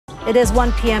It is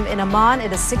 1 p.m. in Amman.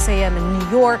 It is 6 a.m. in New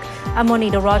York. I'm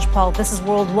Monita, Rajpal. This is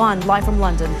World One, live from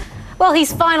London. Well,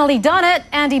 he's finally done it.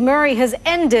 Andy Murray has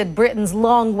ended Britain's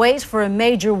long wait for a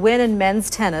major win in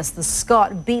men's tennis. The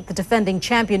Scot beat the defending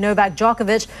champion Novak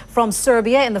Djokovic from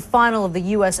Serbia in the final of the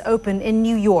U.S. Open in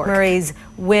New York. Murray's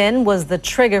win was the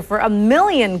trigger for a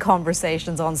million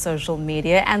conversations on social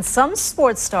media, and some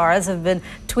sports stars have been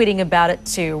tweeting about it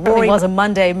too. It was a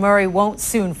Monday Murray won't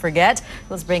soon forget.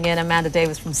 Let's bring in Amanda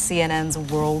Davis from CNN's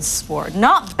World Sport.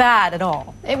 Not bad at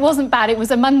all. It wasn't bad. It was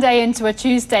a Monday into a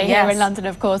Tuesday here in London,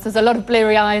 of course. There's a lot of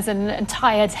bleary eyes and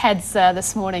tired heads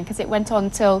this morning because it went on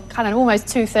till kind of almost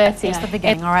 2:30. It's the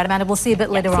beginning. All right, Amanda, we'll see you a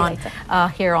bit later on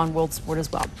here on World Sport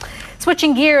as well.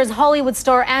 Switching gears, Hollywood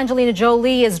star Angelina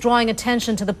Jolie is drawing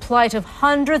attention to the plight of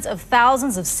hundreds of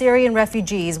thousands of Syrian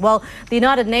refugees. Well, the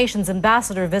United Nations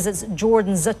ambassador visits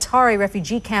Jordan's Zaatari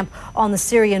refugee camp on the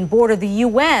Syrian border. The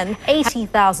UN,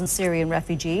 80,000 Syrian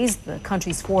refugees. The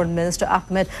country's foreign minister,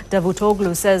 Ahmed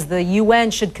Davutoglu, says the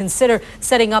UN should consider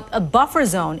setting up a buffer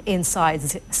zone inside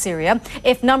Syria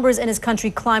if numbers in his country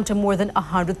climb to more than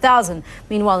 100,000.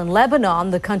 Meanwhile, in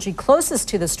Lebanon, the country closest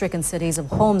to the stricken cities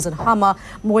of Homs and Hama,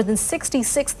 more than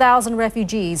 66,000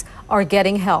 refugees are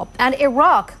getting help. And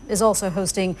Iraq is also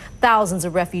hosting thousands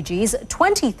of refugees,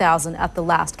 20,000 at the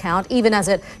last count, even as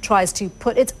it tries to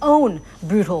put its own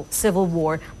brutal civil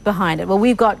war behind it. Well,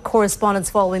 we've got correspondents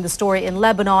following the story in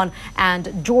Lebanon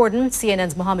and Jordan.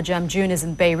 CNN's Mohammed Jamjoon is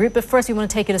in Beirut. But first, we want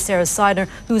to take you to Sarah Seidner,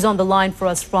 who's on the line for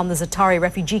us from the Zaatari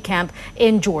refugee camp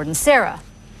in Jordan. Sarah.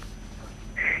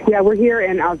 Yeah, we're here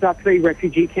in Al-Zaatari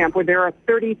refugee camp where there are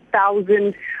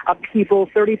 30,000 people,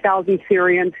 30,000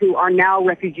 Syrians who are now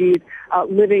refugees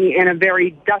living in a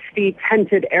very dusty,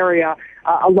 tented area.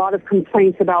 A lot of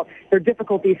complaints about their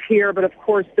difficulties here, but of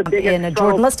course the biggest in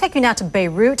Jordan. Let's take you now to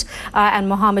Beirut and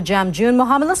Mohammed Jamjoon.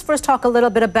 Mohammed, let's first talk a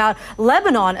little bit about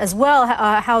Lebanon as well,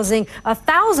 housing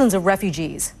thousands of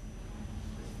refugees.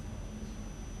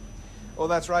 Well,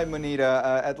 that's right, Monita.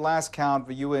 At last count,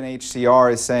 the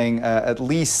UNHCR is saying at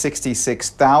least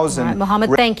 66,000. Right, Mohammed,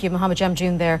 thank you. Mohammed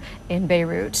Jamjoon there in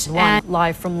Beirut and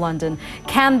live from London.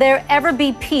 Can there ever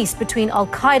be peace between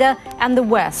Al-Qaeda and the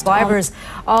West? Survivors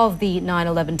of the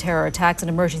 9/11 terror attacks and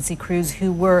emergency crews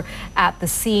who were at the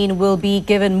scene will be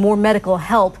given more medical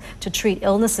help to treat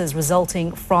illnesses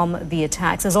resulting from the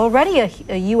attacks. There's already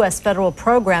a U.S. federal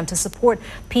program to support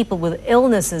people with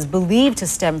illnesses believed to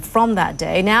stem from that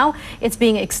day. Now it's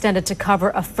being extended to cover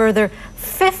a further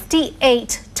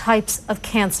 58 types of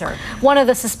cancer. One of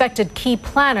the suspected key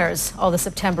planners of the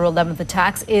September 11th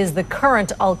attacks is the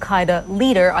current Al-Qaeda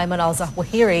leader, Ayman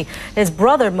al-Zawahiri. His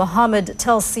brother, Mohammed,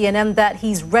 tells CNN that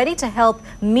he's ready to help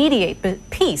mediate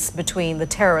peace between the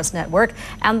terrorist network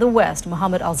and the West.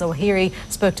 Mohammed al-Zawahiri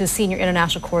spoke to senior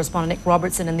international correspondent Nick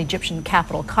Robertson in the Egyptian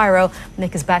capital, Cairo.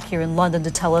 Nick is back here in London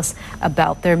to tell us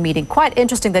about their meeting. Quite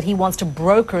interesting that he wants to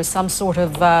broker some sort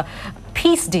of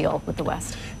peace deal with the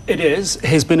West. It is.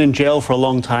 He's been in jail for a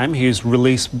long time. He was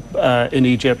released in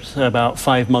Egypt about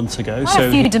 5 months ago. So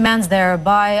a few demands there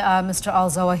by Mr.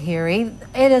 al-Zawahiri.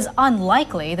 It is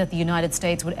unlikely that the United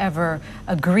States would ever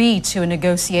agree to a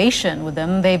negotiation with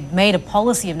them. They've made a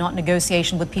policy of not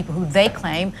negotiation with people who they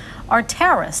claim are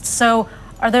terrorists. So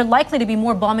are there likely to be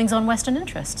more bombings on Western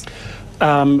interests?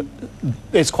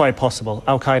 It's quite possible.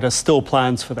 Al-Qaeda still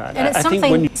plans for that. And it's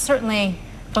something, certainly,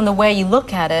 from the way you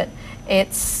look at it,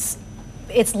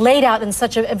 it's laid out in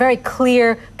such a very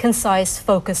clear, concise,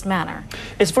 focused manner.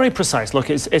 It's very precise. Look,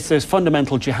 it's those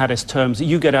fundamental jihadist terms.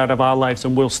 You get out of our lives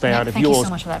and we'll stay out of yours. Thank you so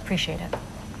much for that. Appreciate it.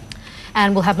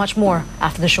 And we'll have much more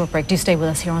after the short break. Do stay with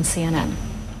us here on CNN.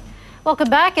 Welcome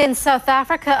back. In South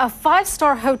Africa, a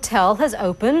 5-star hotel has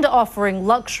opened, offering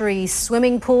luxury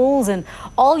swimming pools and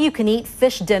all-you-can-eat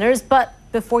fish dinners. But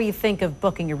before you think of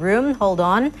booking a room, hold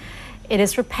on. It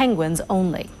is for penguins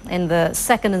only. In the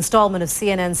second installment of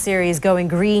CNN's series Going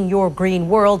Green, Your Green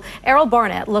World, Errol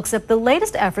Barnett looks at the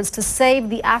latest efforts to save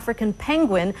the African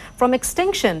penguin from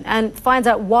extinction and finds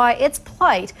out why its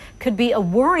plight could be a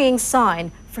worrying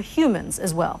sign for humans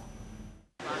as well.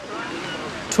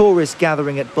 Tourists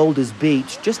gathering at Boulders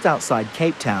Beach, just outside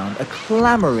Cape Town, are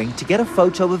clamoring to get a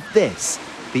photo of this,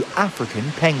 the African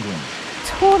penguin.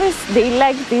 Tourists, they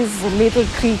like these little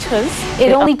creatures.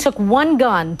 It only took one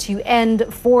gun to end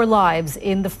 4 lives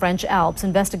in the French Alps.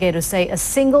 Investigators say a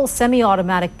single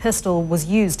semi-automatic pistol was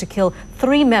used to kill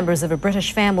 3 members of a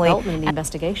British family in the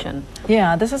investigation.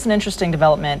 Yeah, this is an interesting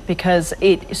development because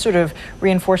it sort of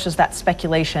reinforces that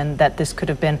speculation that this could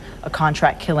have been a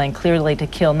contract killing, clearly to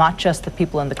kill not just the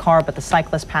people in the car, but the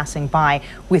cyclists passing by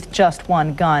with just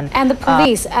one gun. And the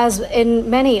police, as in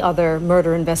many other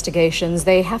murder investigations,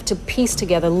 they have to piece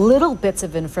together little bits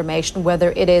of information,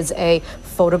 whether it is a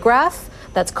photograph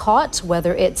that's caught,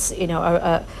 whether it's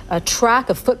a track,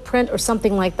 a footprint, or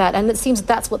something like that. And it seems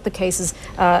that's what the case is.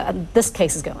 This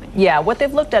case is going. Yeah, what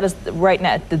they've looked at is right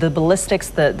now the ballistics,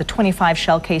 the 25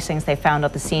 shell casings they found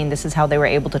at the scene. This is how they were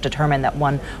able to determine that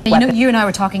one weapon. You know, you and I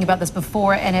were talking about this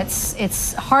before, and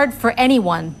it's hard for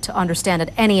anyone to understand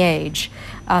at any age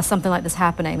something like this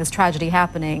happening, this tragedy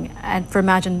happening, and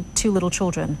imagine 2 little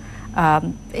children.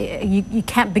 You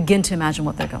can't begin to imagine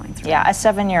what they're going through. Yeah, a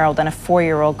 7-year-old and a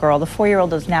 4-year-old girl. The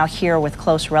 4-year-old is now here with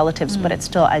close relatives, but it's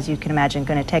still, as you can imagine,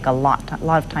 going to take a lot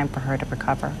of time for her to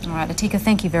recover. All right, Atika,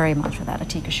 thank you very much for that,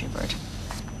 Atika Schubert.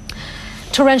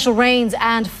 Torrential rains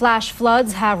and flash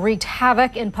floods have wreaked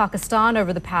havoc in Pakistan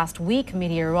over the past week.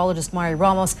 Meteorologist Mari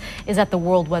Ramos is at the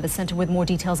World Weather Center with more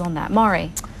details on that.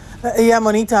 Mari. Yeah,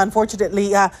 Monita,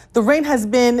 unfortunately, the rain has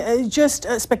been just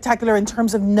spectacular in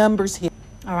terms of numbers here.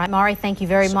 All right, Mari, thank you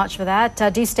very much for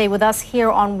that. Do stay with us here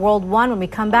on World One. When we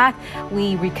come back,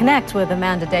 we reconnect with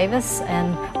Amanda Davis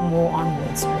and more on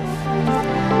World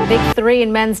Sport. Big 3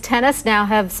 in men's tennis now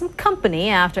have some company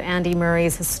after Andy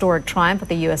Murray's historic triumph at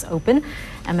the US Open.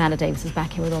 Amanda Davis is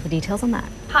back here with all the details on that.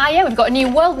 Hi, yeah, we've got a new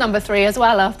world number 3 as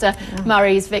well after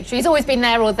Murray's victory. He's always been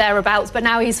there or thereabouts, but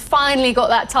now he's finally got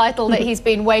that title that he's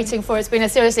been waiting for. It's been a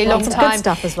seriously long time. Good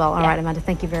stuff as well. All right, Amanda,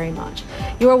 thank you very much.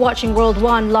 You are watching World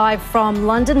One live from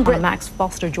London. Max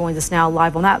Foster joins us now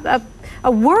live on that. A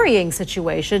worrying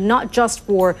situation, not just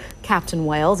for Captain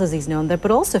Wales, as he's known there, but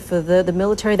also for the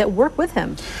military that work with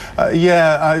him.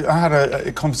 Yeah, I had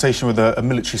a conversation with a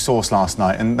military source last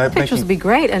night, and they're pictures would be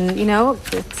great. And you know,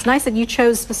 it's nice that you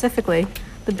chose specifically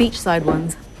the beachside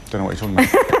ones. Don't know what you're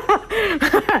talking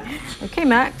about. Okay,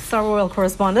 Max, our royal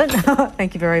correspondent.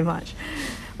 Thank you very much.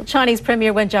 Well, Chinese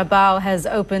Premier Wen Jiabao has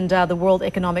opened the World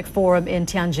Economic Forum in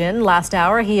Tianjin. Last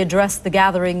hour, he addressed the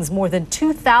gatherings more than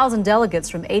 2,000 delegates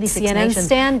from 86 nations.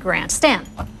 Stan Grant. Stan.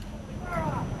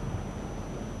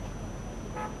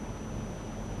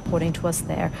 Reporting to us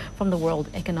there from the World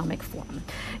Economic Forum.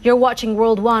 You're watching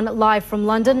World One live from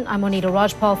London. I'm Monita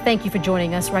Rajpal. Thank you for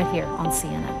joining us right here on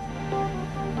CNN.